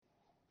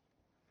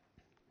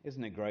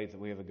Isn't it great that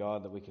we have a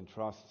God that we can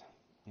trust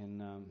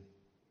in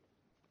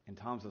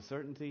times of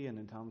certainty and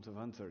in times of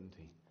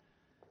uncertainty?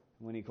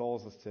 When He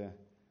calls us to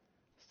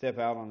step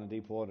out on the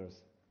deep waters,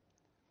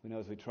 we know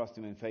as we trust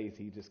Him in faith,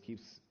 He just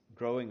keeps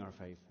growing our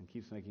faith and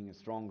keeps making it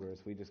stronger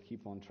as we just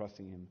keep on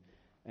trusting Him.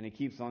 And He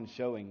keeps on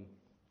showing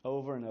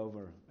over and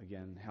over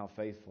again how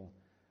faithful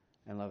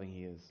and loving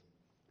He is.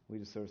 We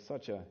just serve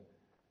such a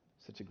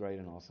great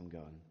and awesome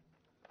God.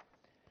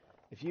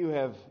 If you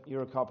have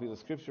your copy of the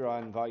Scripture, I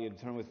invite you to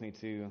turn with me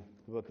to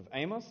the book of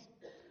Amos.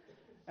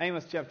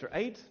 Amos chapter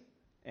 8.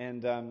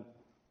 And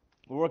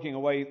we're working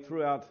our way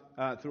through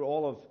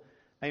all of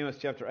Amos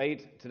chapter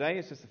 8 today.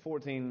 It's just the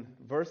 14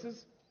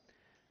 verses.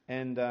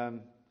 And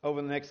over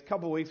the next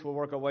couple of weeks, we'll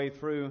work our way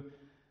through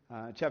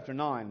chapter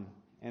 9.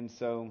 And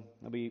so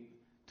there'll be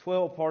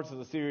 12 parts of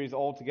the series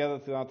all together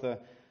through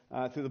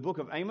the book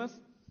of Amos.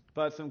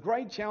 But some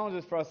great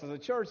challenges for us as a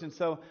church. And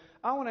so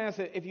I want to ask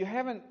that if you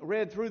haven't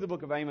read through the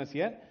book of Amos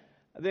yet,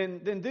 then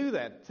do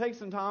that. Take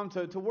some time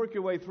to work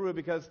your way through it,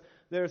 because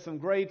there are some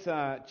great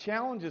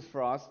challenges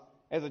for us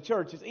as a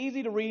church. It's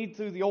easy to read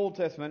through the Old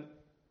Testament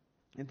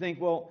and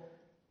think, well,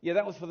 yeah,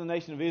 that was for the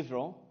nation of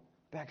Israel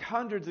back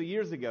hundreds of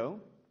years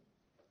ago.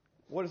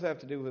 What does that have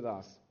to do with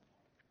us?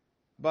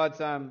 But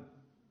I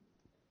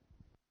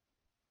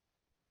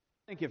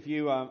think if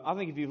you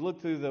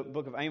look through the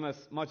book of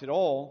Amos much at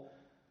all,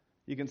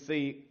 you can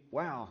see,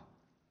 wow,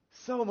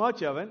 so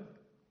much of it.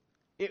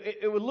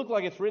 It would look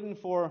like it's written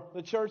for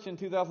the church in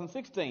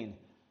 2016,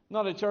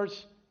 not a church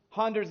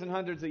hundreds and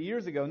hundreds of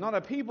years ago, not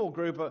a people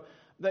group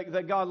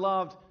that God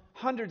loved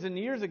hundreds of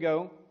years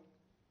ago,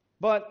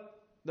 but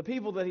the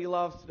people that He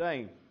loves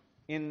today.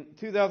 In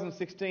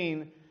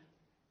 2016,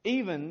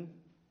 even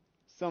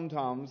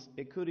sometimes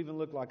it could even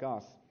look like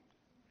us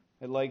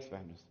at Lakes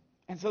Baptist.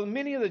 And so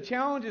many of the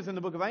challenges in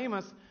the book of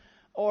Amos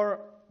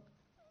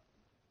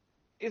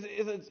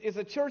is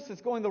a church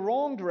that's going the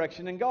wrong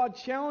direction, and God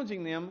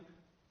challenging them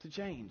to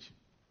change.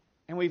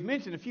 And we've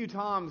mentioned a few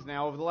times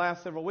now over the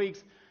last several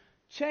weeks,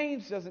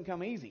 change doesn't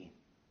come easy.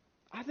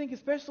 I think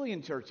especially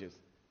in churches.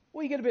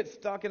 We get a bit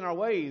stuck in our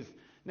ways.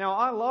 Now,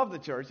 I love the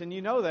church, and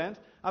you know that.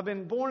 I've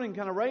been born and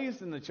kind of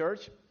raised in the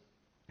church.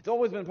 It's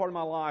always been part of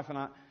my life, and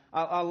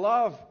I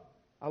love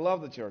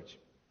the church.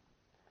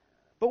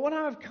 But what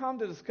I've come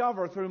to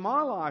discover through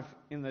my life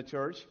in the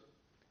church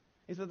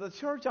is that the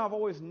church I've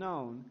always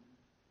known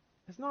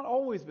has not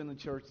always been the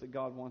church that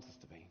God wants us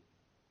to be.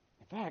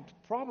 In fact,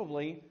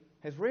 probably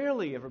has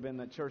rarely ever been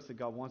that church that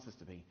God wants us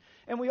to be.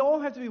 And we all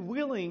have to be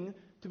willing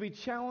to be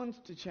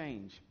challenged to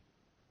change.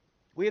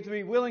 We have to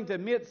be willing to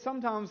admit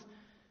sometimes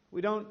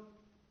we don't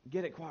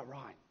get it quite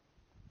right.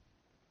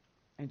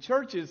 And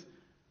churches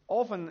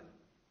often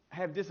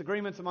have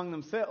disagreements among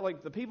themselves,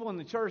 like the people in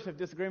the church have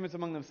disagreements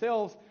among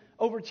themselves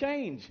over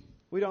change.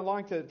 We don't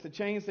like to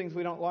change things.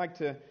 We don't like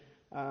to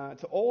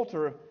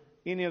alter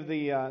any of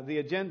the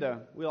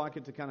agenda. We like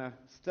it to kind of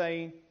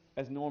stay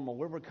as normal,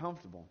 where we're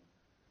comfortable.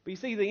 But you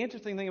see, the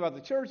interesting thing about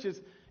the church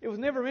is it was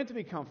never meant to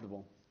be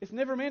comfortable. It's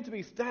never meant to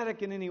be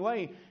static in any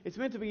way. It's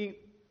meant to be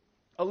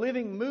a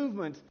living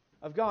movement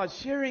of God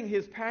sharing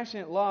His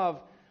passionate love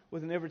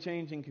with an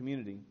ever-changing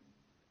community.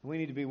 We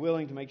need to be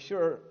willing to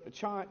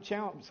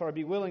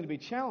be willing to be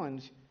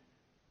challenged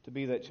to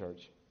be that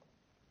church.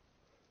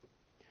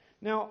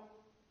 Now,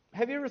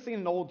 have you ever seen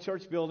an old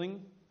church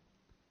building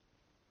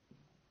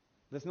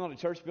that's not a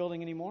church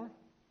building anymore?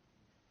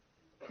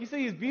 You see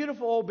these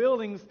beautiful old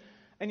buildings,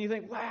 and you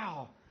think,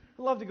 wow,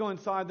 I'd love to go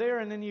inside there,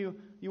 and then you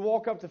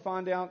walk up to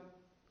find out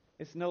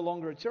it's no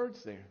longer a church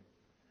there.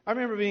 I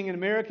remember being in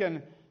America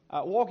and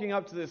walking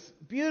up to this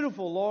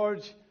beautiful,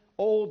 large,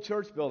 old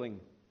church building.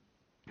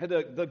 Had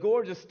the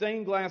gorgeous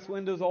stained glass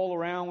windows all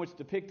around, which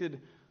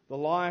depicted the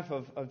life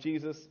of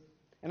Jesus.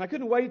 And I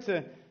couldn't wait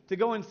to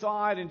go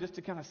inside and just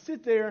to kind of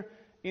sit there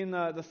in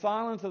the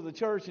silence of the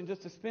church and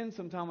just to spend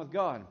some time with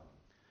God.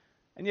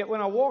 And yet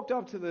when I walked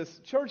up to this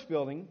church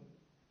building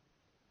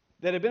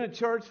that had been a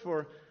church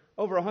for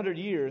over 100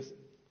 years,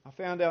 I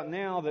found out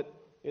now that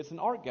it's an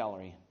art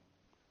gallery.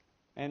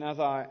 And as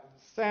I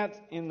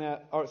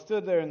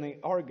stood there in the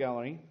art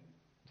gallery,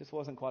 it just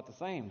wasn't quite the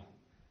same.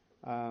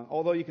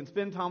 Although you can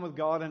spend time with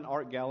God in an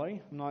art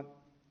gallery. I'm not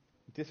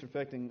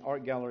disrespecting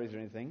art galleries or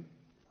anything.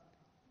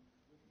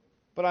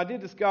 But I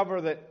did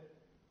discover that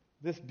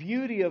this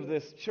beauty of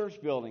this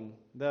church building,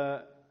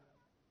 the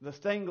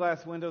stained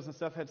glass windows and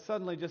stuff, had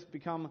suddenly just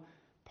become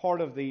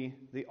part of the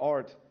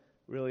art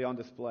really on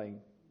display.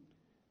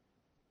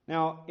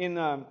 Now,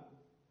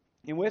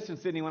 in Western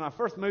Sydney, when I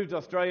first moved to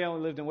Australia, I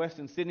lived in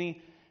Western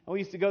Sydney, and we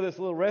used to go to this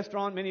little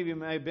restaurant, many of you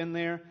may have been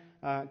there,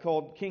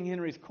 called King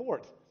Henry's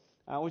Court,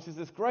 which is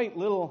this great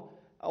little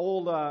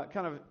old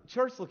kind of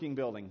church-looking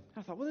building.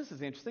 I thought, well, this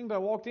is interesting, but I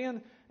walked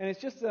in, and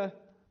it's just a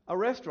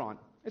restaurant.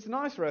 It's a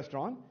nice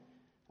restaurant,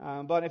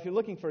 but if you're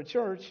looking for a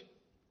church,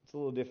 it's a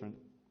little different.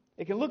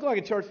 It can look like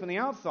a church from the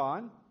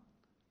outside,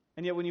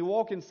 and yet when you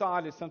walk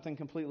inside, it's something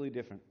completely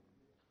different.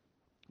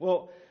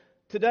 Well,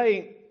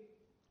 today,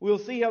 we'll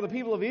see how the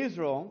people of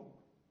Israel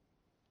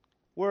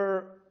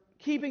were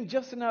keeping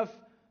just enough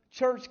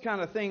church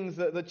kind of things,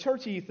 the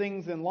churchy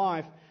things in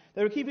life.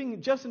 They were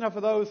keeping just enough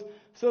of those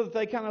so that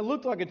they kind of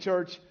looked like a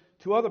church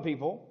to other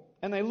people,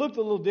 and they looked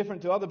a little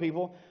different to other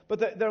people,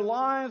 but their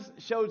lives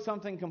showed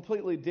something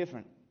completely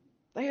different.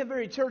 They had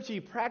very churchy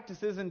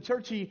practices and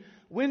churchy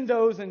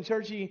windows and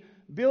churchy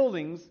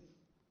buildings,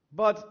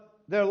 but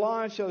their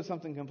lives showed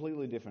something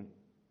completely different.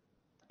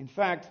 In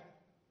fact,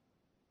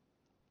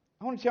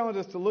 I want to challenge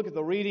us to look at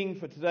the reading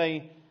for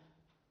today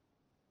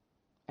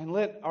and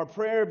let our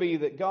prayer be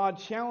that God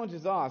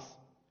challenges us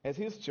as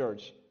His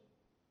church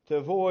to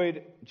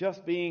avoid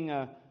just being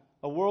a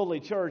worldly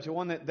church,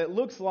 one that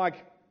looks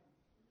like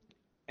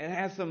it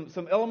has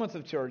some elements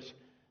of church,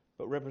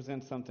 but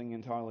represents something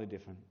entirely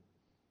different.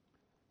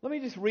 Let me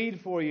just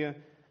read for you,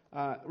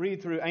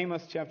 read through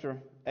Amos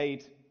chapter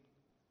 8,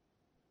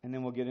 and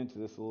then we'll get into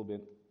this a little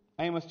bit.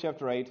 Amos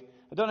chapter 8.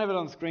 I don't have it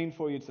on the screen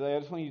for you today. I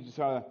just want you to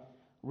try to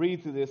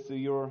read through this through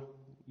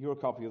your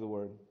copy of the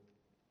Word.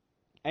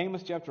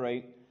 Amos chapter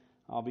 8,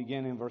 I'll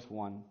begin in verse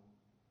 1.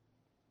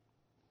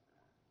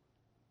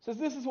 It says,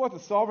 "This is what the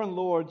sovereign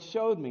Lord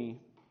showed me,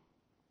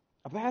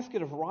 a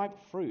basket of ripe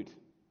fruit."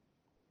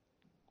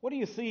 "What do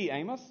you see,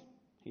 Amos?"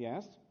 he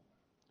asked.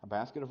 "A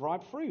basket of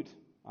ripe fruit,"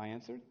 I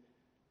answered.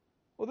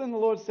 "Well, then the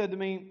Lord said to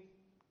me,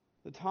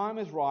 the time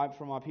is ripe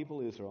for my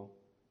people Israel.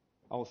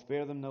 I will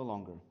spare them no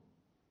longer.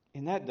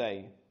 In that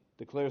day,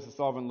 declares the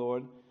sovereign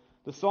Lord,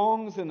 the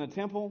songs in the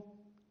temple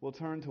will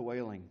turn to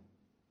wailing.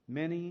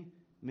 Many,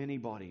 many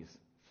bodies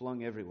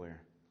flung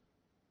everywhere.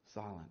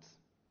 Silence.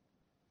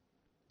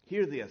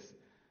 Hear this,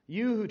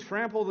 you who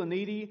trample the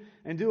needy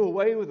and do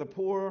away with the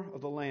poor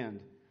of the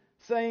land,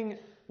 saying,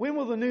 when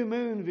will the new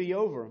moon be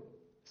over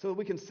so that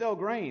we can sell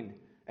grain,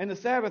 and the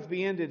Sabbath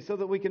be ended so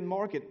that we can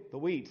market the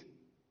wheat?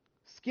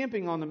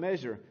 Skimping on the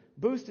measure,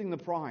 boosting the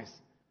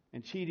price,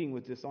 and cheating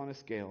with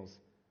dishonest scales.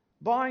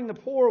 Buying the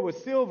poor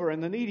with silver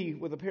and the needy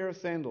with a pair of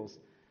sandals.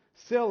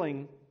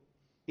 Selling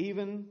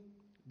even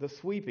the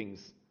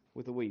sweepings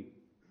with the wheat.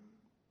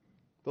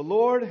 The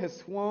Lord has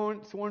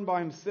sworn by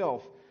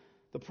Himself,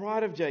 the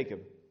pride of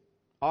Jacob,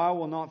 I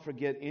will not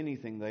forget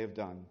anything they have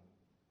done.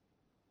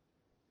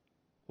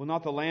 Will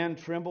not the land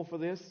tremble for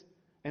this,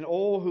 and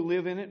all who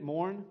live in it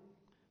mourn?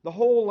 The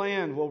whole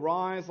land will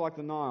rise like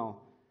the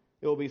Nile.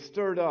 It will be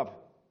stirred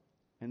up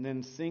and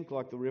then sink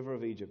like the river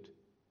of Egypt.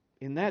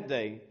 In that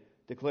day,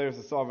 declares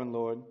the sovereign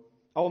Lord,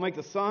 I will make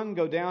the sun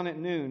go down at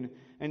noon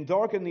and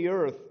darken the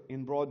earth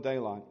in broad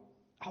daylight.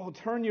 I will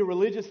turn your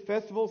religious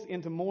festivals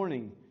into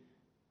mourning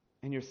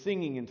and your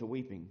singing into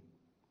weeping.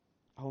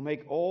 I will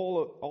make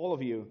all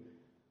of you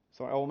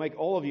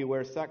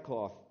wear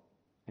sackcloth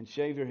and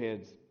shave your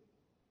heads.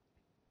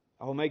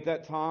 I will make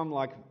that time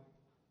like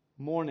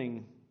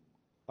mourning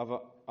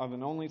of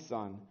an only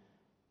son,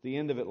 the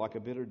end of it like a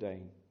bitter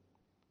day.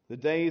 The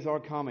days are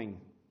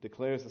coming,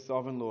 declares the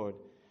sovereign Lord,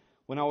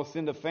 when I will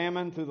send a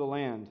famine through the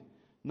land,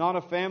 not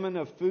a famine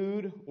of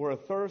food or a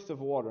thirst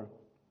of water,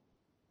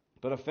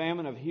 but a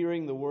famine of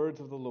hearing the words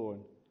of the Lord.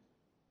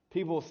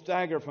 People will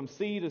stagger from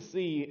sea to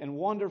sea and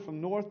wander from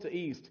north to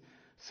east,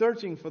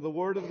 searching for the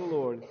word of the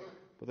Lord,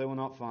 but they will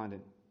not find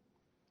it.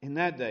 In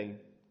that day,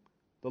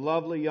 the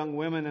lovely young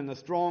women and the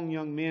strong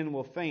young men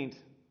will faint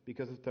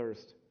because of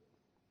thirst.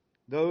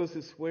 Those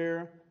who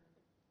swear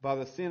by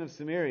the sin of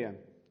Samaria,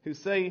 who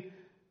say,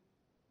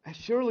 as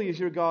surely as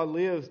your God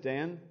lives,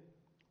 Dan,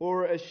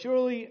 or as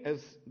surely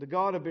as the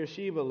God of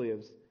Beersheba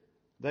lives,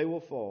 they will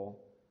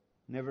fall,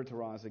 never to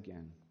rise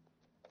again.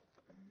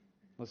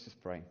 Let's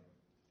just pray.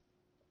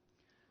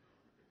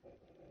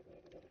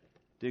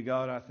 Dear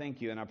God, I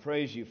thank you and I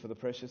praise you for the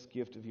precious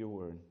gift of your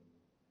word.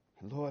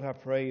 And Lord, I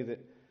pray that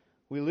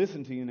we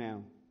listen to you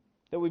now,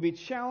 that we be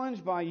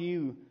challenged by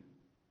you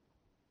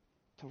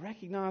to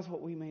recognize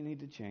what we may need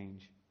to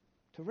change,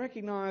 to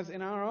recognize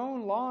in our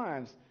own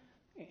lives,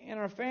 in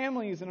our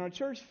families, in our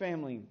church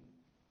family,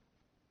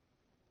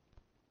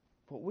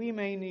 what we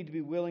may need to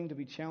be willing to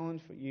be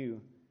challenged for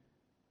you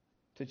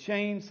to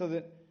change so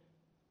that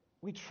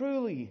we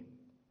truly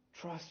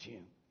trust you.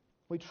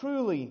 We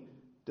truly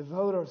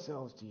devote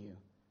ourselves to you.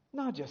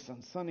 Not just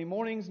on Sunday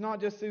mornings,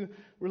 not just through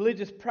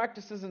religious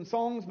practices and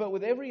songs, but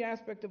with every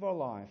aspect of our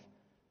life.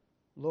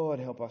 Lord,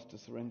 help us to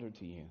surrender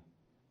to you.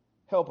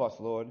 Help us,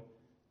 Lord,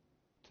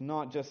 to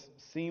not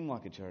just seem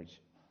like a church,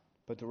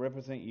 but to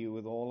represent you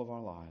with all of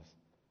our lives.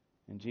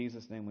 In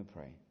Jesus' name we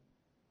pray.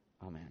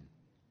 Amen.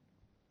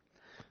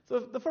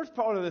 So the first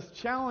part of this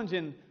challenge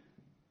in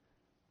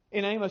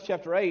Amos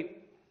chapter 8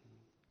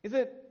 is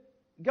that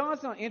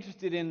God's not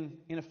interested in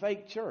a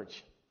fake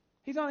church.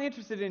 He's not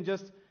interested in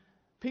just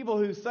people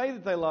who say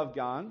that they love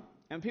God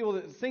and people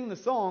that sing the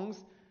songs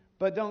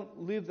but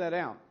don't live that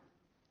out.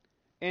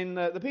 And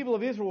the people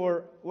of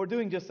Israel were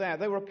doing just that.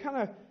 They were kind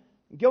of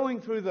going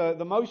through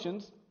the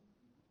motions.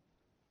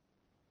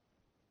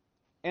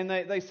 And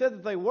they said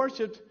that they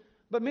worshipped,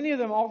 but many of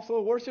them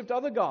also worshipped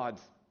other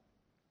gods.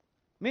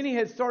 Many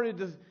had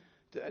started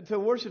to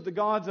worship the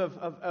gods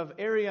of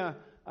area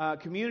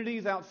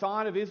communities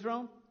outside of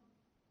Israel,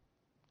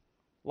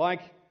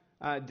 like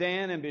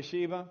Dan and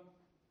Beersheba.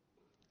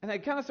 And they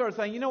kind of started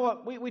saying, you know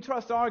what, we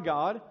trust our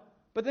God,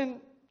 but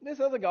then this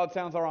other God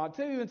sounds all right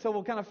too, and so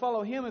we'll kind of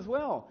follow him as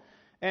well.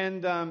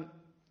 And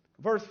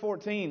verse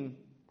 14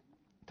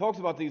 talks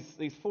about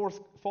these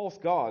false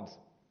gods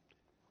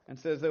and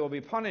says they will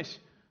be punished,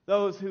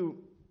 those who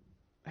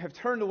have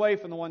turned away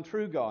from the one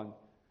true God,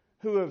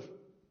 who have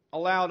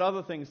allowed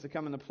other things to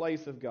come in the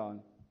place of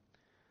God.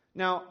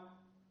 Now,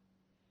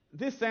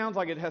 this sounds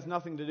like it has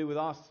nothing to do with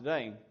us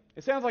today.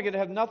 It sounds like it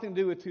has nothing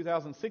to do with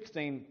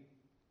 2016,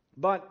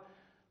 but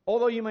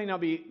although you may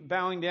not be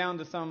bowing down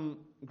to some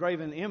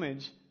graven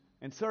image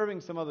and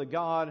serving some other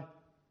god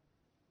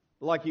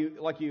like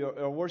you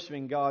are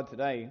worshiping God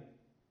today,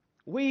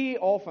 we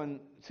often,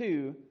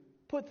 too,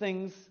 put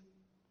things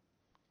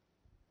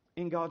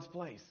in God's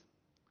place.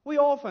 We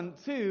often,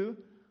 too,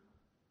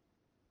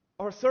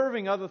 are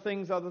serving other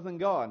things other than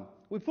God.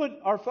 We put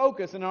our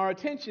focus and our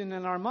attention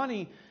and our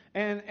money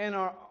and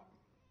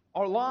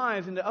our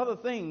lives into other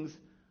things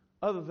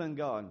other than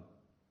God.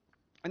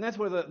 And that's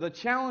where the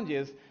challenge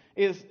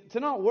is to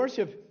not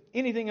worship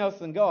anything else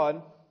than God.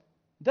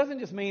 It doesn't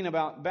just mean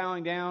about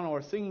bowing down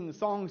or singing the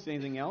songs to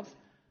anything else,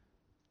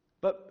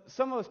 but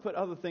some of us put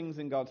other things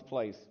in God's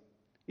place.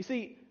 You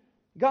see,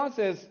 God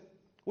says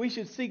we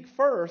should seek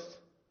first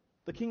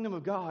the kingdom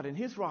of God and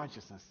His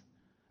righteousness.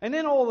 And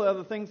then all the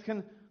other things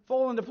can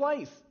fall into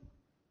place.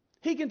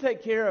 He can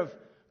take care of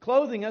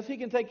clothing us. He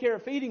can take care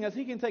of feeding us.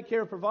 He can take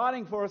care of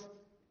providing for us.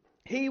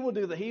 He will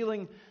do the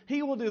healing.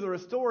 He will do the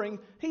restoring.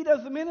 He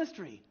does the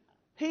ministry.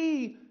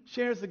 He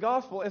shares the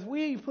gospel as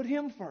we put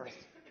Him first.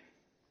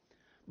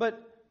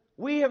 But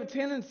we have a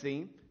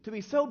tendency to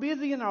be so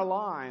busy in our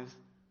lives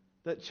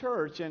that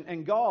church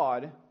and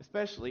God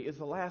especially is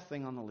the last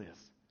thing on the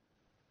list.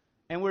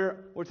 And we're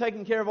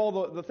taking care of all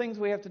the things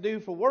we have to do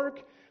for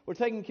work. We're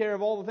taking care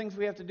of all the things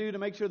we have to do to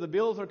make sure the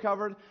bills are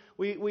covered.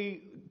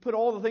 We put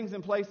all the things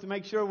in place to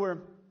make sure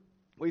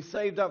we've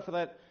saved up for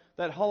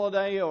that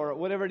holiday or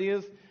whatever it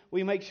is.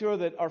 We make sure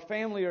that our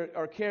family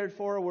are cared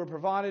for, we're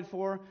provided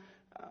for,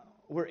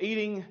 we're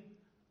eating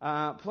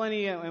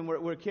plenty and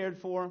we're cared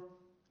for.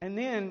 And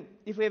then,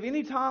 if we have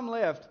any time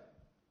left,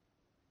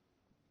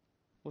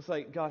 we'll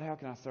say, God, how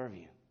can I serve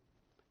you?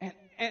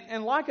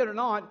 And like it or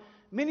not,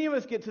 many of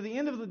us get to the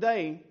end of the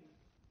day,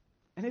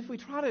 and if we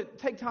try to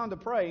take time to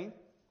pray,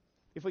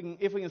 if we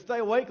can stay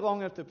awake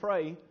long enough to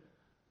pray,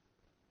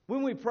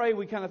 when we pray,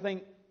 we kind of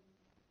think,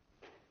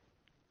 you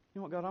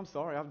know what, God, I'm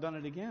sorry, I've done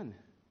it again.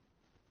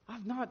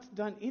 I've not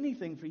done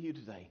anything for you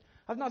today.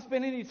 I've not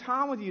spent any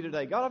time with you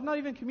today. God, I've not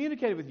even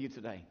communicated with you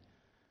today.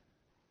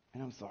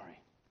 And I'm sorry.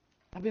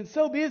 I've been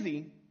so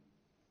busy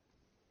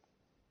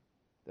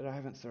that I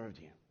haven't served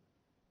you.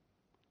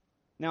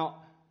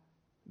 Now,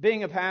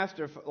 being a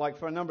pastor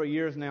for a number of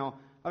years now,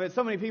 I've had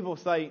so many people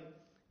say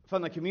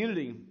from the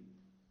community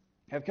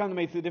have come to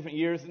me through different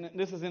years, and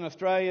this is in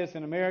Australia, it's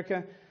in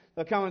America.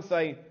 They'll come and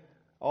say,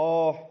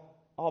 oh,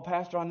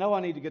 Pastor, I know I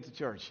need to get to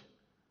church.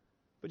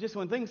 But just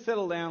when things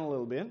settle down a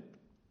little bit,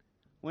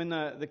 when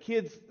the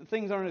kids,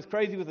 things aren't as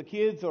crazy with the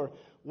kids or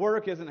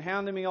work isn't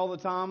hounding me all the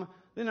time,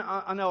 then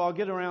I know I'll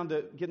get around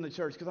to getting to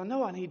church because I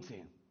know I need to.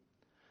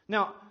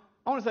 Now,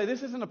 I want to say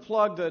this isn't a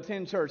plug to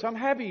attend church. I'm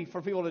happy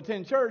for people to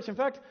attend church. In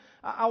fact,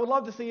 I would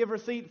love to see every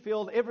seat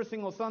filled every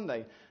single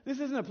Sunday. This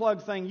isn't a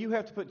plug saying you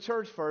have to put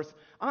church first.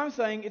 I'm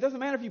saying it doesn't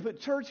matter if you put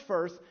church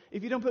first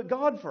if you don't put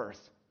God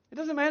first. It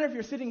doesn't matter if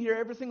you're sitting here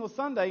every single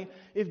Sunday.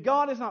 If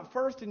God is not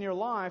first in your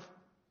life,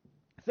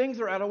 things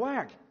are out of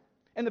whack.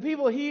 And the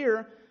people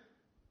here,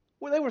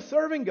 well, they were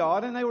serving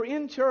God and they were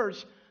in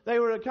church. They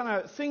were kind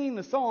of singing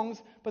the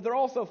songs, but they're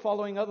also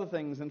following other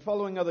things and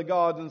following other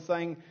gods and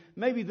saying,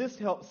 maybe this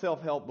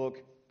self-help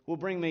book will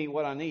bring me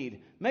what I need.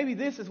 Maybe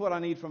this is what I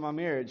need for my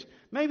marriage.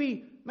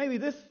 Maybe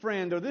this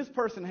friend or this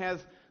person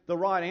has the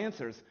right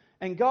answers.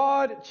 And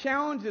God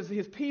challenges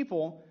His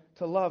people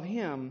to love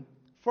Him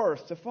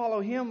first, to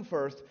follow Him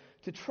first,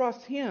 to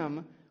trust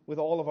Him with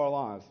all of our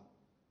lives.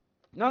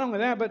 Not only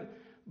that,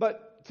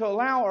 but to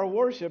allow our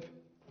worship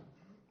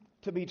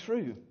to be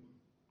true.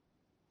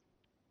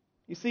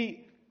 You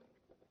see,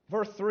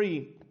 verse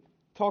 3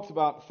 talks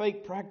about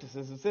fake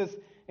practices. It says,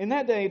 in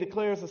that day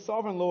declares the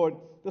sovereign Lord,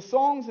 the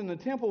songs in the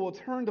temple will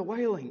turn to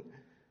wailing.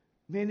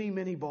 Many,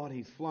 many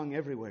bodies flung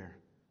everywhere.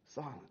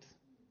 Silence.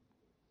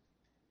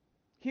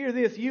 Hear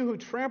this, you who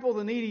trample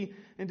the needy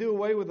and do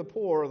away with the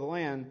poor of the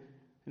land.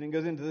 And then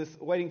goes into this,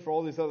 waiting for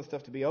all this other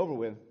stuff to be over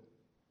with.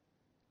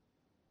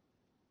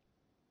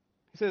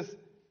 He says,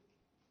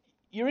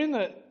 you're in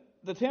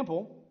the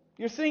temple,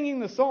 you're singing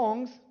the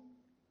songs,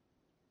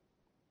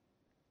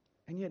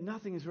 and yet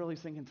nothing is really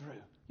sinking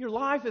through. Your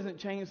life isn't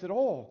changed at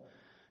all.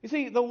 You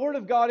see, the Word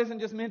of God isn't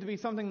just meant to be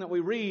something that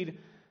we read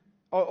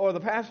or the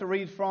pastor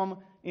reads from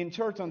in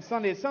church on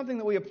Sunday. It's something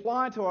that we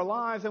apply to our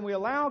lives and we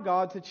allow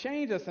God to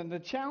change us and to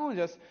challenge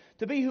us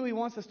to be who He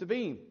wants us to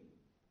be.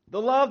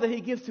 The love that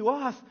He gives to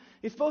us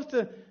is supposed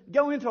to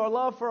go into our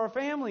love for our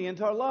family,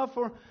 into our love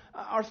for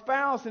our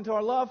spouse, into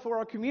our love for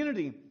our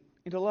community,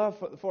 into love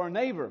for our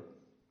neighbor,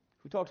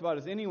 who talks about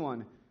as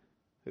anyone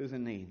who's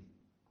in need.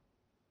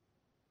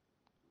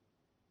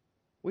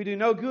 We do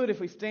no good if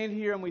we stand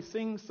here and we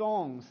sing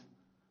songs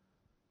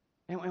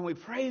And we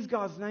praise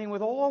God's name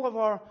with all of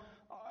our,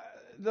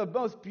 the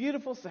most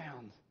beautiful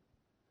sounds,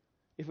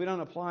 if we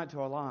don't apply it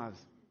to our lives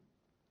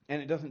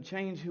and it doesn't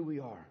change who we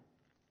are.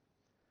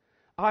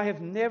 I have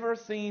never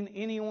seen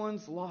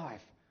anyone's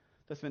life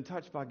that's been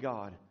touched by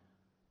God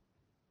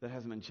that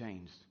hasn't been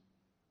changed.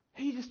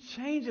 He just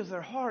changes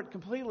their heart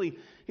completely.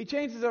 He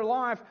changes their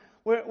life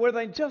where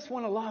they just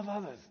want to love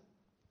others.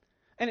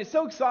 And it's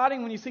so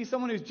exciting when you see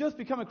someone who's just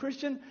become a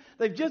Christian.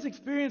 They've just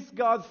experienced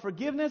God's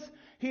forgiveness,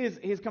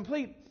 His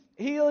complete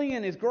healing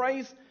and His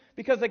grace,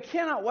 because they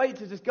cannot wait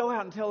to just go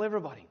out and tell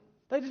everybody.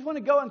 They just want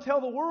to go and tell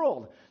the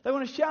world. They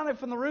want to shout it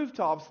from the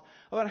rooftops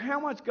about how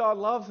much God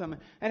loves them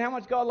and how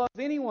much God loves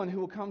anyone who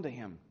will come to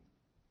Him.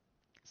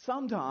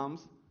 Sometimes,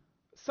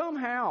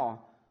 somehow,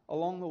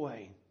 along the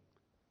way,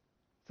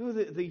 through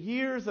the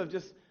years of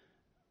just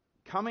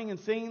coming and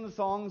singing the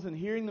songs and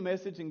hearing the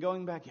message and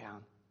going back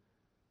out,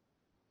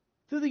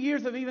 through the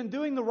years of even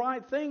doing the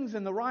right things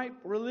and the right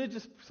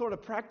religious sort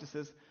of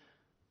practices,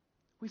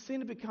 we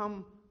seem to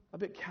become a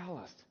bit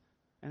calloused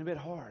and a bit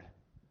hard.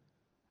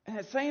 And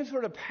that same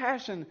sort of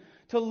passion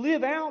to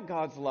live out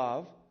God's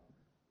love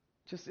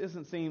just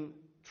doesn't seem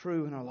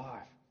true in our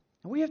life.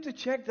 And we have to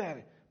check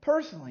that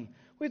personally.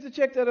 We have to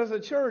check that as a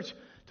church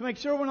to make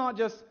sure we're not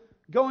just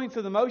going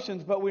through the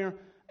motions, but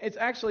it's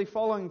actually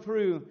following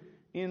through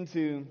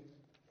into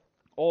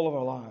all of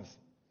our lives.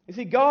 You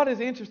see, God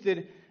is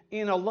interested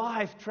in a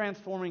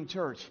life-transforming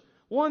church.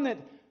 One that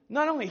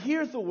not only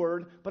hears the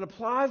Word, but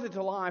applies it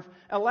to life,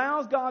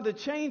 allows God to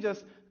change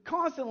us,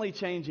 constantly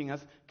changing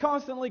us,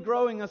 constantly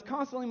growing us,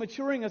 constantly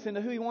maturing us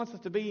into who He wants us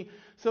to be,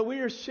 so we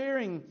are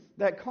sharing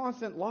that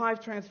constant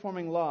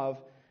life-transforming love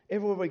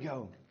everywhere we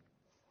go.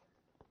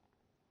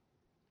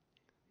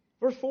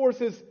 Verse 4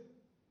 says,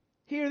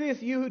 "Hear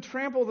this, you who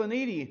trample the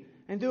needy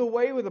and do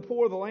away with the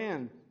poor of the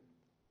land,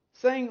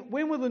 saying,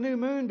 when will the new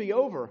moon be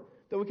over,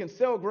 that we can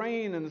sell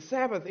grain and the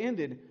Sabbath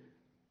ended,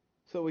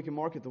 so we can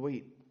market the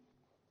wheat?"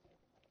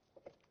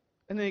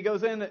 And then he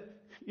goes in that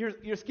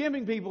you're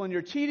skimming people and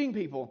you're cheating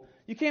people.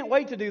 You can't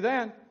wait to do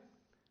that.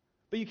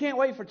 But you can't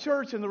wait for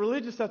church and the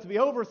religious stuff to be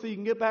over so you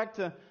can get back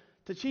to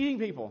cheating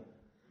people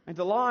and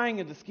to lying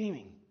and to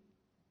scheming.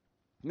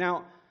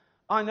 Now,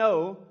 I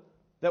know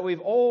that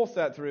we've all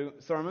sat through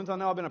sermons. I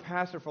know I've been a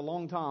pastor for a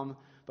long time,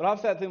 but I've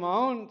sat through my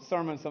own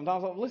sermons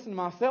sometimes. I'll listen to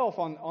myself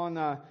on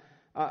a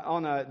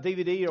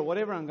DVD or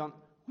whatever. I'm going,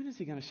 when is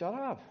he going to shut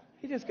up?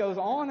 He just goes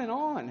on and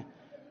on.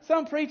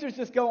 Some preachers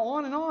just go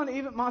on and on,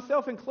 even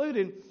myself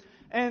included.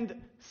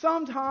 And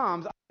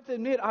sometimes, I have to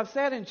admit, I've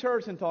sat in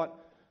church and thought,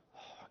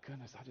 oh my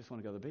goodness, I just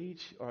want to go to the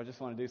beach, or I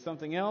just want to do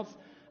something else.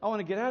 I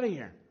want to get out of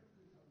here.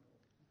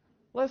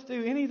 Let's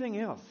do anything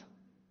else.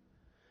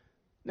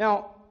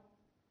 Now,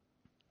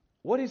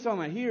 what he's talking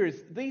about here is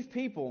these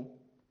people,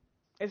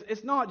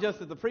 it's not just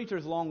that the preacher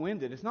is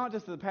long-winded. It's not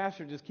just that the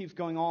pastor just keeps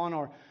going on,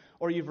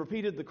 or you've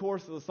repeated the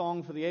chorus of the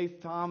song for the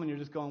 8th time and you're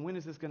just going, when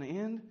is this going to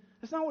end?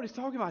 That's not what he's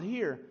talking about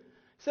here.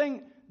 He's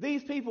saying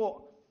these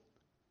people,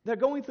 they're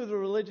going through the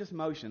religious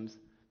motions.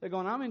 They're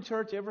going, I'm in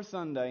church every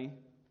Sunday,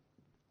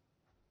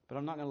 but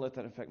I'm not going to let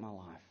that affect my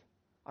life.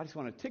 I just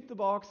want to tick the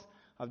box.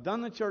 I've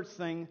done the church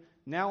thing.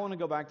 Now I want to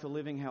go back to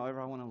living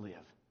however I want to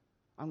live.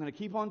 I'm going to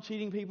keep on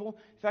cheating people.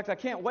 In fact, I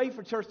can't wait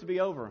for church to be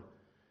over,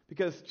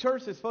 because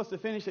church is supposed to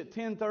finish at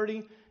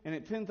 10:30, and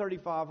at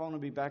 10:35 I want to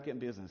be back in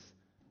business.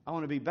 I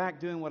want to be back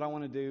doing what I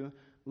want to do,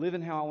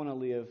 living how I want to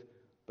live,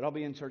 but I'll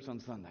be in church on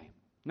Sunday.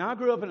 Now, I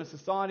grew up in a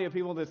society of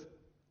people that's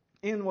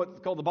in what's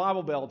called the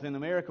Bible Belt in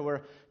America,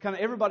 where kind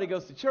of everybody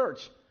goes to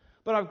church.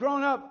 But I've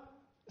grown up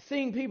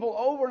seeing people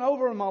over and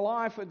over in my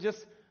life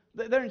just,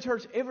 they're in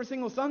church every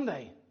single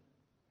Sunday.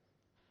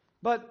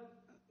 But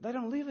they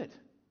don't live it.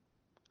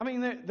 I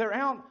mean, they're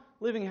out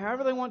living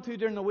however they want to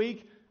during the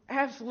week.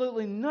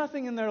 Absolutely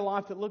nothing in their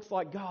life that looks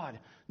like God.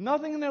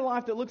 Nothing in their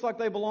life that looks like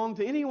they belong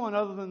to anyone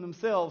other than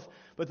themselves.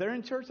 But they're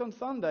in church on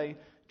Sunday,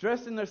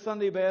 dressed in their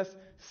Sunday best,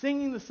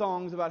 singing the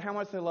songs about how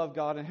much they love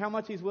God and how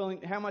much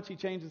He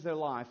changes their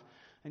life,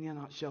 and you're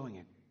not showing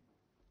it.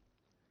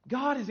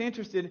 God is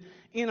interested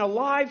in a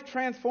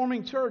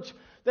life-transforming church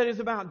that is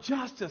about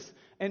justice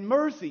and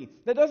mercy,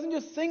 that doesn't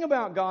just sing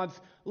about God's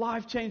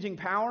life-changing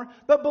power,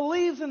 but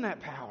believes in that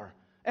power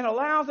and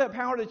allows that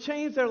power to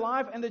change their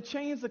life and to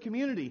change the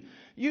community.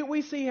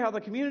 We see how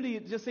the community,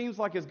 it just seems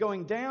like, is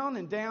going down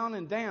and down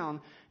and down,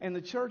 and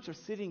the church are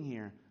sitting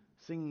here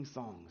singing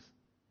songs.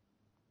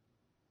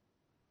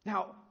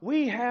 Now,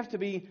 we have to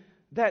be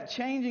that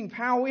changing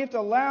power. We have to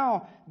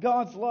allow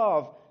God's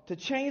love to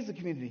change the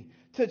community,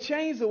 to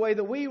change the way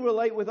that we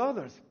relate with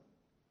others.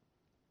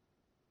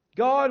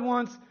 God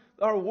wants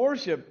our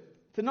worship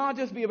to not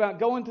just be about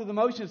going through the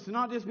motions, to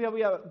not just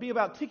be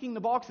about ticking the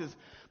boxes,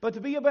 but to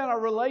be about our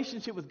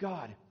relationship with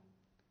God.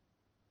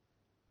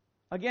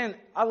 Again,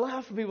 I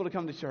love for people to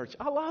come to church.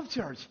 I love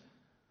church.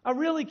 I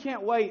really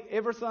can't wait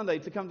every Sunday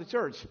to come to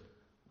church.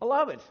 I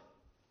love it.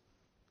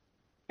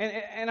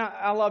 And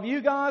I love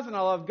you guys, and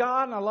I love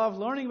God, and I love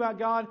learning about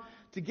God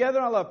together.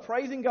 I love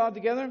praising God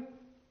together.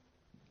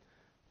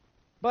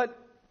 But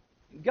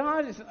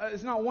God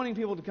is not wanting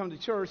people to come to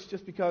church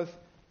just because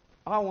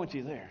I want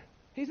you there.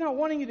 He's not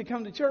wanting you to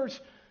come to church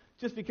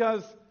just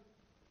because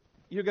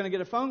you're going to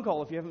get a phone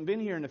call if you haven't been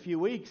here in a few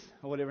weeks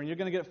or whatever, and you're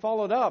going to get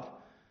followed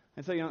up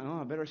and say,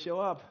 I better show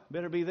up,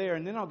 better be there,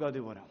 and then I'll go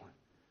do what I want.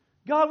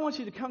 God wants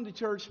you to come to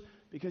church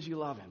because you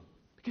love Him,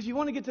 because you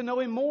want to get to know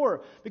Him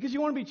more, because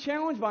you want to be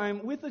challenged by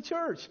Him with the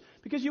church,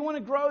 because you want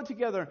to grow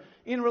together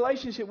in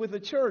relationship with the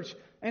church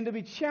and to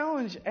be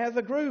challenged as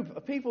a group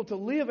of people to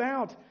live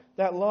out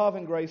that love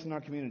and grace in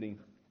our community,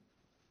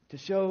 to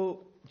show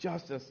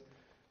justice,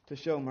 to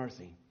show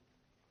mercy.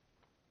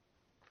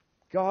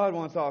 God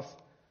wants us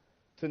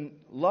to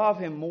love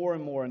Him more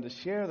and more and to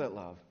share that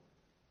love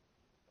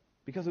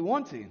because we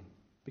want to,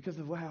 because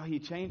of how He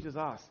changes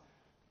us,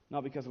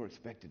 not because we're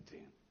expected to.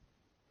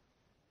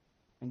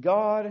 And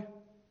God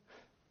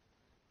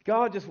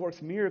just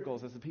works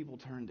miracles as the people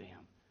turn to Him.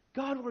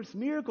 God works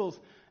miracles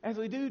as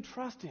we do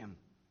trust Him.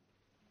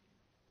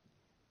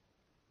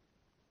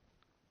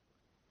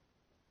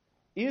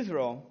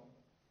 Israel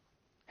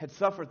had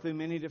suffered through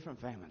many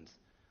different famines.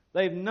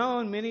 They've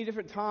known many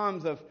different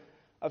times of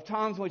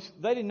times in which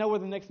they didn't know where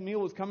the next meal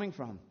was coming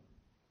from.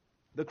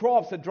 The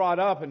crops had dried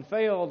up and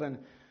failed, and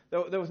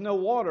there was no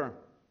water.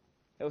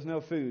 There was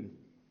no food.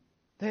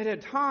 They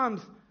had times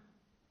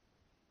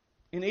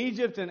in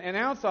Egypt and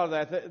outside of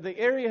that. The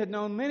area had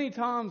known many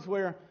times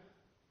where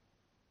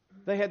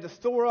they had to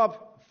store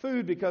up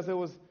food because there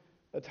was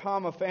a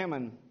time of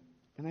famine,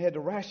 and they had to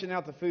ration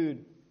out the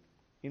food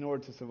in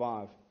order to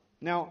survive.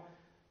 Now,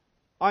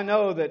 I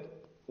know that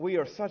we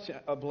are such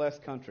a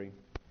blessed country,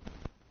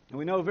 and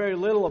we know very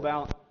little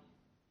about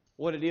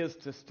what it is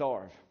to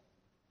starve.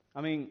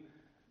 I mean,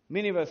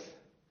 many of us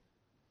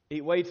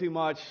eat way too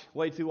much,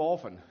 way too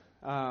often.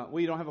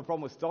 We don't have a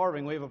problem with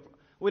starving. We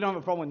don't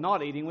have a problem with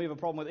not eating. We have a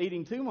problem with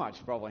eating too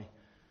much, probably.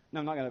 No,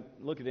 I'm not going to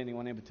look at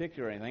anyone in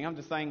particular or anything. I'm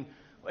just saying,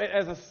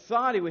 as a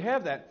society, we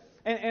have that.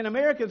 And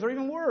Americans are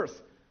even worse.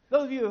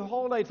 Those of you who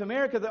holiday to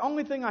America, the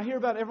only thing I hear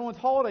about everyone's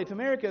holiday to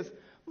America is,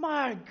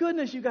 my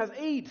goodness, you guys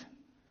eat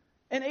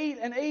and eat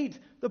and eat.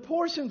 The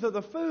portions of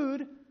the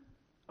food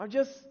are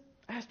just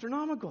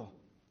astronomical.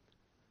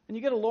 And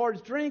you get a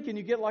large drink and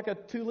you get like a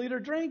 2-liter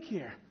drink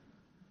here.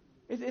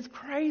 It's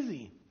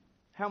crazy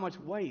how much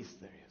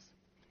waste there is.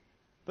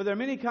 But there are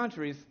many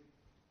countries,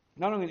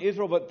 not only in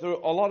Israel, but through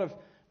a lot of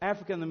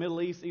Africa and the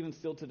Middle East, even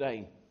still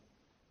today,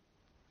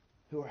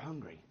 who are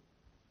hungry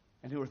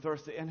and who are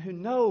thirsty and who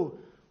know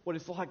what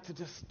it's like to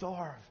just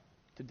starve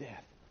to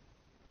death,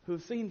 who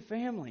have seen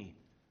family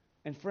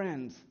and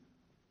friends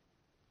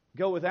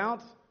go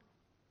without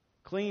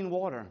clean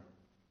water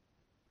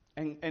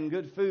and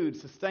good food,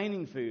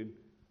 sustaining food,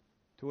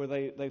 to where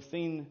they've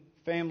seen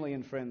family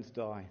and friends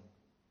die.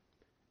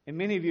 And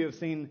many of you have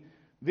seen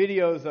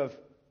videos of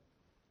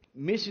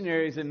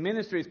missionaries and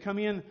ministries come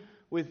in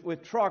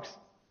with trucks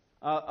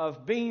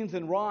of beans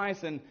and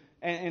rice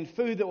and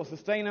food that will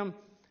sustain them.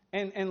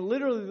 And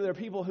literally there are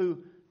people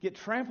who get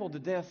trampled to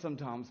death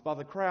sometimes by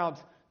the crowds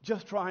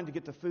just trying to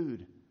get the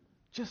food,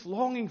 just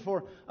longing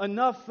for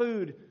enough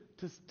food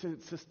to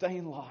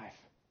sustain life.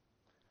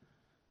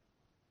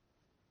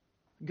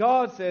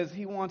 God says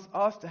He wants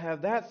us to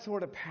have that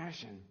sort of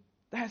passion,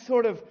 that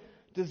sort of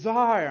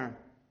desire,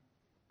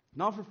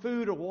 not for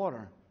food or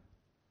water,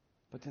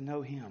 but to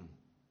know Him.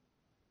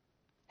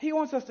 He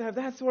wants us to have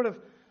that sort of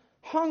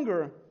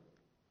hunger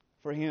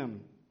for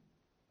Him.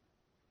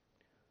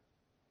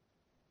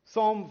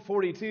 Psalm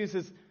 42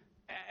 says,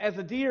 as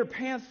a deer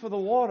pants for the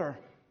water,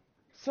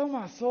 so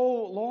my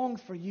soul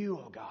longs for you,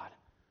 O God.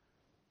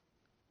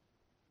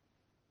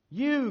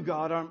 You,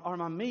 God, are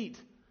my meat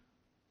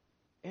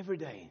every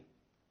day.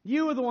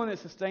 You are the one that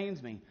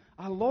sustains me.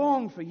 I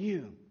long for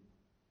you.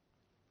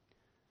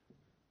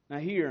 Now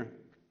here,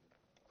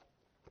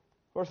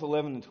 verse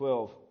 11 and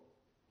 12,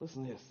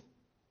 listen to this.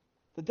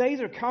 The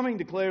days are coming,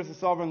 declares the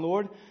sovereign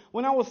Lord,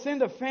 when I will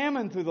send a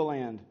famine through the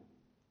land.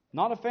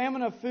 Not a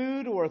famine of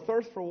food or a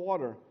thirst for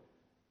water,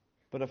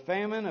 but a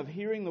famine of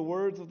hearing the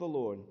words of the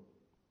Lord.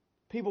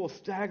 People will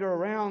stagger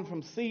around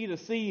from sea to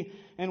sea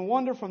and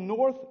wander from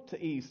north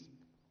to east,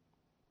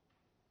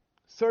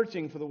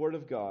 searching for the word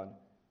of God,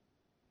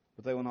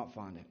 but they will not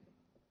find it.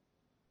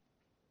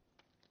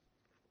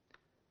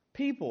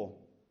 People,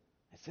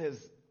 it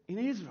says, in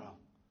Israel,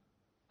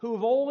 who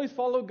have always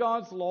followed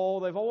God's law,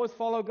 they've always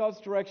followed God's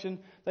direction,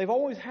 they've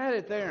always had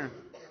it there.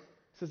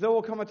 It says, there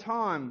will come a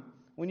time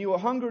when you will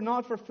hunger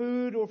not for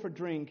food or for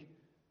drink,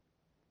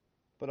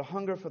 but a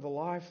hunger for the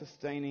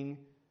life-sustaining,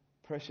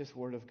 precious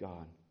Word of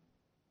God.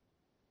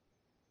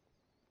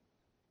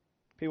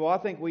 People, I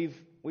think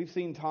we've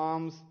seen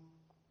times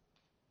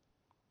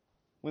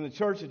when the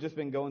church has just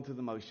been going through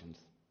the motions.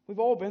 We've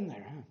all been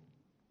there. Huh?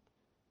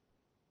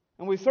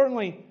 And we've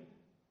certainly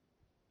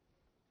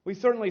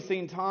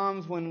seen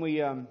times when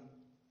we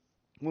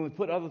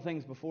put other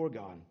things before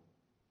God.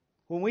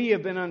 When we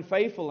have been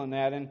unfaithful in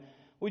that, and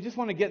we just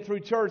want to get through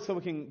church so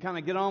we can kind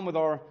of get on with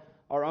our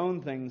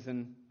own things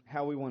and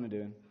how we want to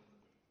do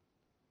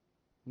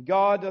it.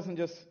 God doesn't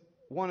just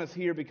want us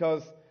here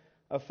because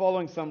of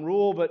following some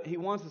rule, but He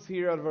wants us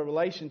here out of a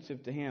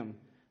relationship to Him,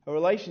 a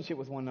relationship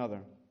with one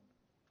another.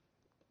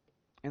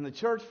 And the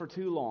church for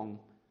too long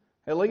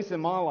At least in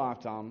my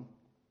lifetime,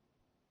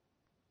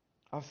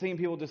 I've seen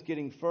people just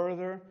getting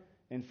further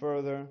and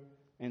further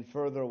and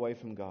further away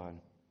from God.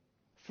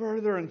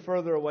 Further and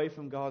further away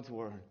from God's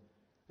Word.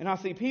 And I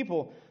see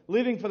people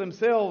living for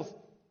themselves,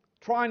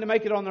 trying to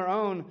make it on their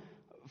own,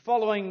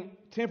 following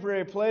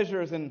temporary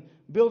pleasures and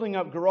building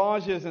up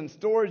garages and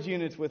storage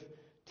units with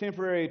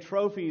temporary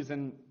trophies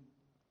and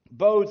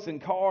boats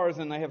and cars,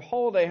 and they have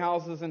holiday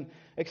houses and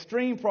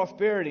extreme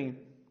prosperity.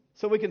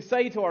 So we can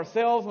say to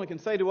ourselves and we can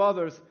say to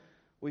others,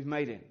 we've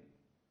made it.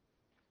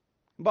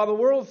 By the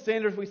world's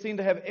standards, we seem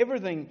to have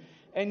everything,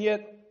 and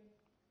yet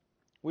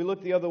we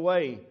look the other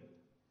way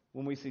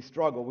when we see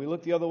struggle. We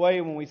look the other way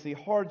when we see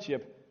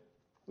hardship.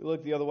 We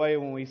look the other way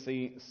when we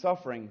see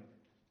suffering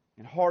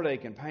and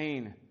heartache and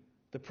pain,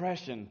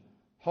 depression,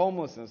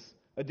 homelessness,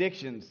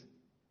 addictions.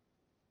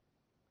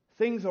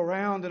 Things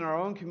around in our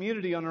own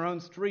community, on our own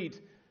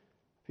street,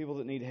 people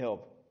that need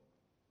help.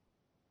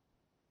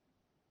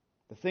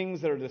 The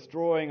things that are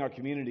destroying our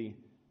community,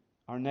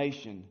 our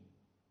nation,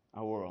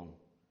 our world.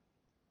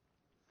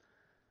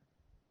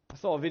 I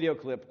saw a video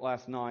clip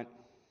last night.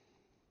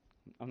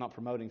 I'm not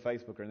promoting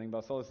Facebook or anything,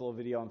 but I saw this little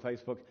video on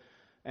Facebook,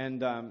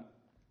 and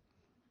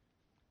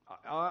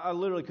I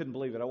literally couldn't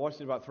believe it. I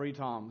watched it about 3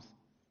 times.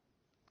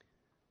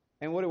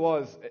 And what it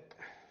was,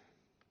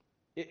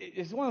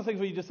 it's one of those things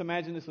where you just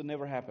imagine this would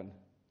never happen.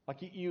 Like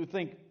you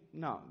think,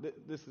 no,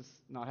 this is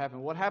not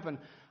happening. What happened,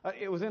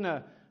 it was in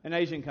an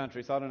Asian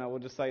country, so I don't know, we'll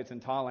just say it's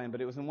in Thailand,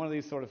 but it was in one of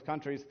these sort of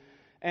countries.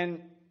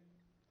 And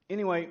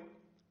anyway,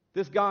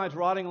 this guy's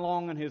riding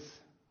along on his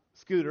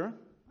scooter,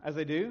 as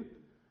they do,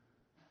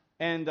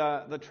 and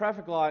the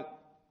traffic light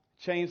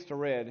changed to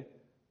red,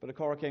 but a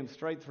car came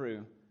straight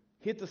through,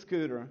 hit the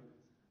scooter,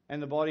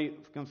 and the body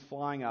comes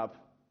flying up,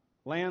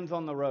 lands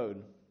on the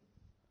road.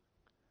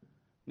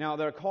 Now,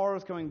 there are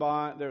cars coming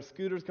by, there are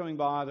scooters coming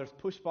by, there's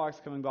push bikes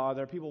coming by,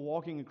 there are people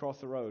walking across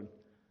the road.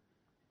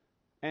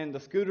 And the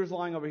scooter's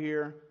lying over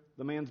here,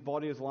 the man's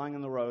body is lying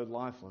on the road,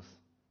 lifeless.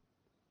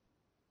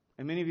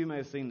 And many of you may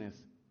have seen this.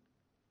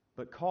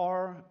 But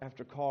car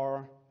after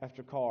car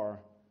after car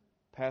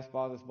passed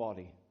by this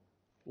body,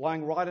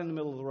 lying right in the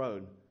middle of the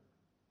road.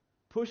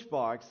 Push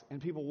bikes and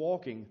people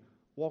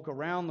walk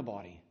around the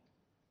body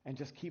and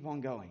just keep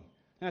on going.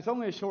 And it's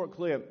only a short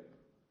clip,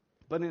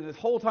 but in this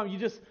whole time,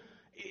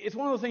 it's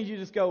one of those things you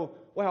just go,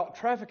 wow,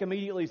 traffic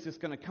immediately is just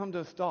going to come to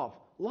a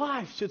stop.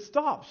 Life should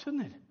stop,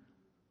 shouldn't it?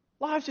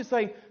 Life should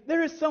say,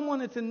 there is someone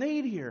that's in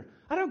need here.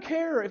 I don't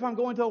care if I'm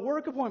going to a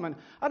work appointment.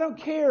 I don't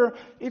care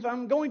if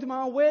I'm going to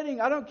my wedding.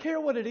 I don't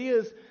care what it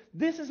is.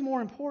 This is more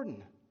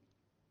important.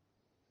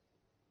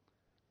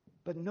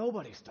 But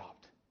nobody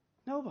stopped.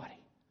 Nobody.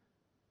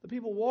 The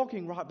people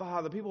walking right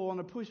by, the people on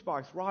the push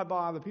bikes right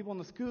by, the people on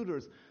the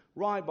scooters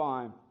right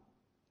by,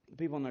 the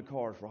people in their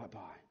cars right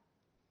by.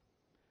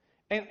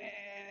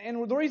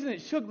 And the reason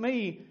it shook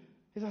me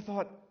is I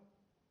thought,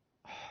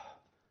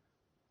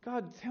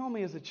 God, tell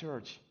me as a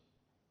church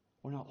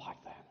we're not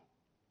like that.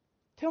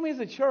 Tell me as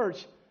a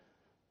church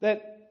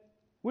that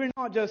we're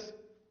not just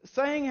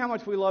saying how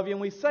much we love you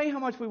and we say how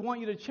much we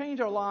want you to change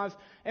our lives,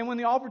 and when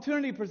the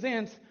opportunity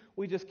presents,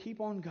 we just keep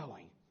on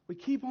going. We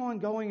keep on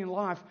going in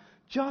life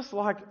just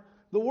like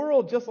the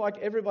world, just like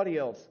everybody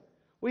else.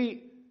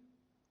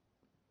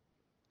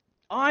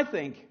 I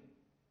think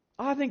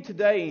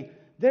today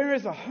there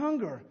is a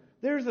hunger,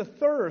 there is a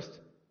thirst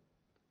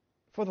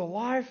for the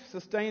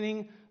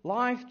life-sustaining,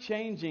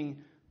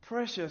 life-changing,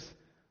 precious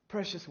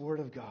Word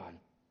of God.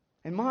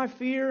 And my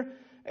fear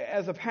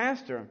as a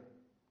pastor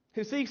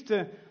who seeks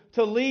to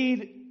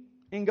lead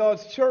in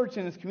God's church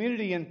and His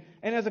community, and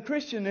as a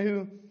Christian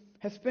who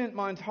has spent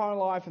my entire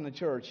life in the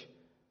church,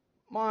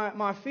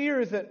 my fear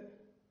is that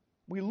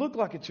we look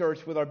like a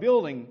church with our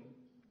building,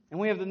 and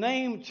we have the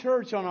name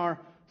church on our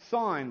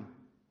sign,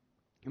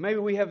 and maybe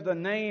we have the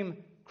name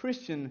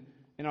Christian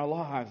in our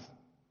lives.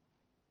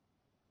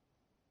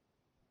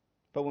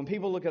 But when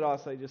people look at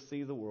us, they just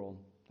see the world.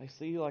 They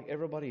see like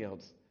everybody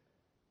else,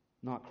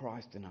 not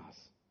Christ in us.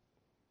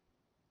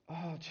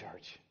 Oh,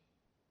 church,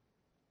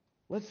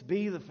 let's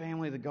be the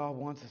family that God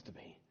wants us to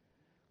be.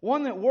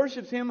 One that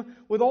worships Him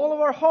with all of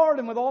our heart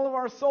and with all of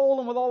our soul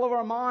and with all of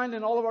our mind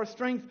and all of our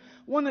strength.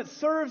 One that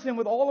serves Him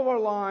with all of our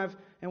lives,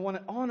 and one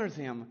that honors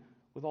Him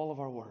with all of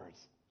our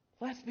words.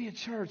 Let's be a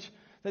church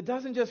that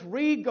doesn't just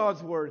read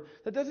God's Word,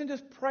 that doesn't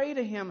just pray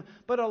to Him,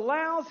 but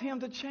allows Him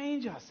to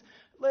change us.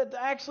 That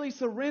actually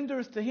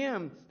surrenders to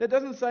Him. That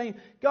doesn't say,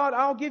 God,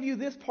 I'll give you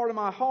this part of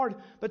my heart,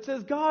 but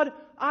says, God,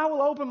 I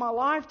will open my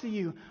life to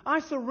you.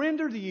 I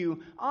surrender to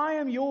you. I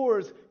am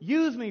yours.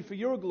 Use me for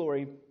your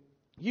glory.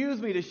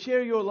 Use me to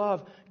share your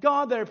love.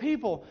 God, there are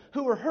people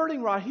who are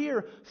hurting right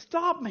here.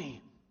 Stop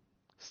me.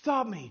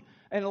 Stop me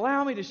and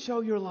allow me to show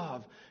your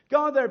love.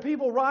 God, there are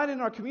people right in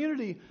our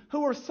community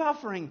who are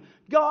suffering.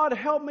 God,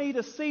 help me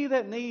to see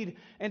that need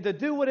and to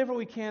do whatever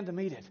we can to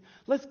meet it.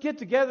 Let's get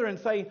together and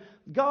say,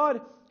 God,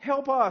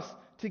 help us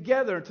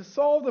together to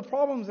solve the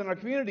problems in our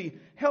community.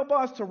 Help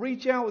us to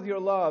reach out with your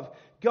love.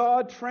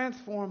 God,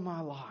 transform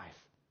my life.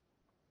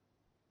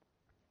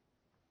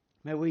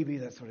 May we be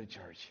that sort of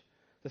church.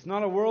 It's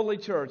not a worldly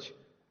church,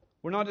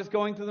 We're not just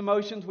going through the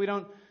motions. We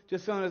don't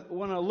just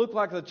want to look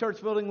like the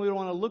church building. We don't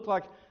want to look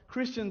like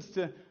Christians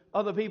to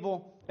other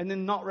people and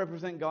then not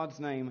represent God's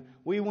name.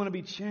 We want to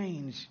be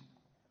changed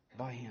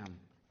by Him.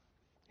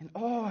 And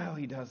oh, how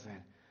He does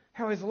that.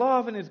 How His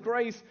love and His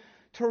grace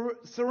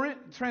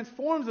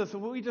transforms us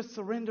when we just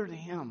surrender to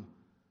Him.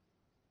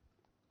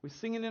 We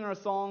sing it in our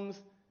songs.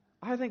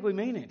 I think we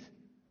mean it.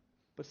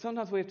 But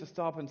sometimes we have to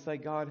stop and say,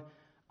 God,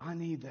 I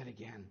need that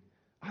again.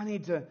 I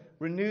need to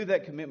renew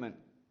that commitment.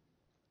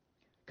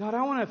 God,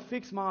 I want to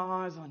fix my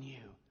eyes on You.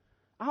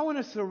 I want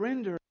to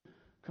surrender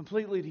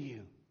completely to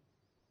You.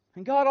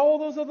 And God, all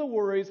those other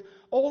worries,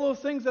 all those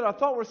things that I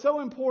thought were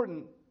so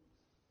important,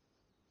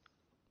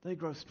 they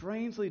grow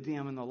strangely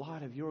dim in the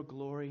light of Your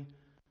glory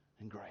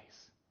and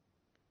grace.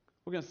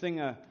 We're going to sing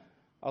a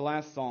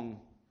last song.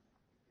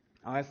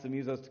 I'll ask the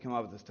musos to come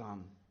up at this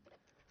time.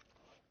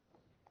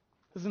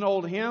 This is an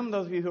old hymn.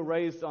 Those of you who are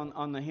raised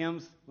on the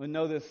hymns would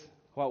know this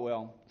quite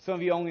well. Some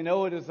of you only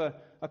know it as a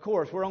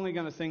chorus. We're only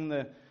going to sing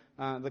the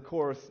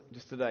chorus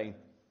just today.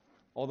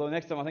 Although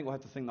next time I think we'll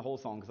have to sing the whole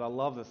song because I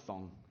love this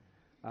song.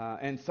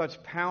 And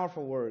such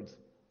powerful words.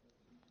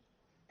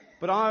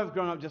 But I've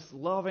grown up just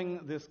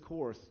loving this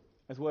chorus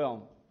as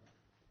well.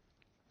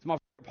 It's my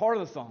favorite part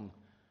of the song.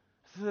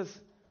 It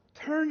says,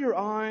 turn your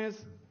eyes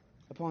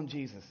upon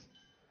Jesus.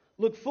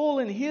 Look full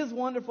in His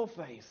wonderful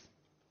face.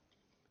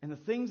 And the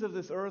things of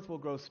this earth will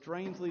grow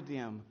strangely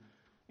dim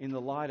in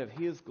the light of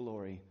His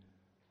glory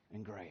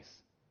and grace.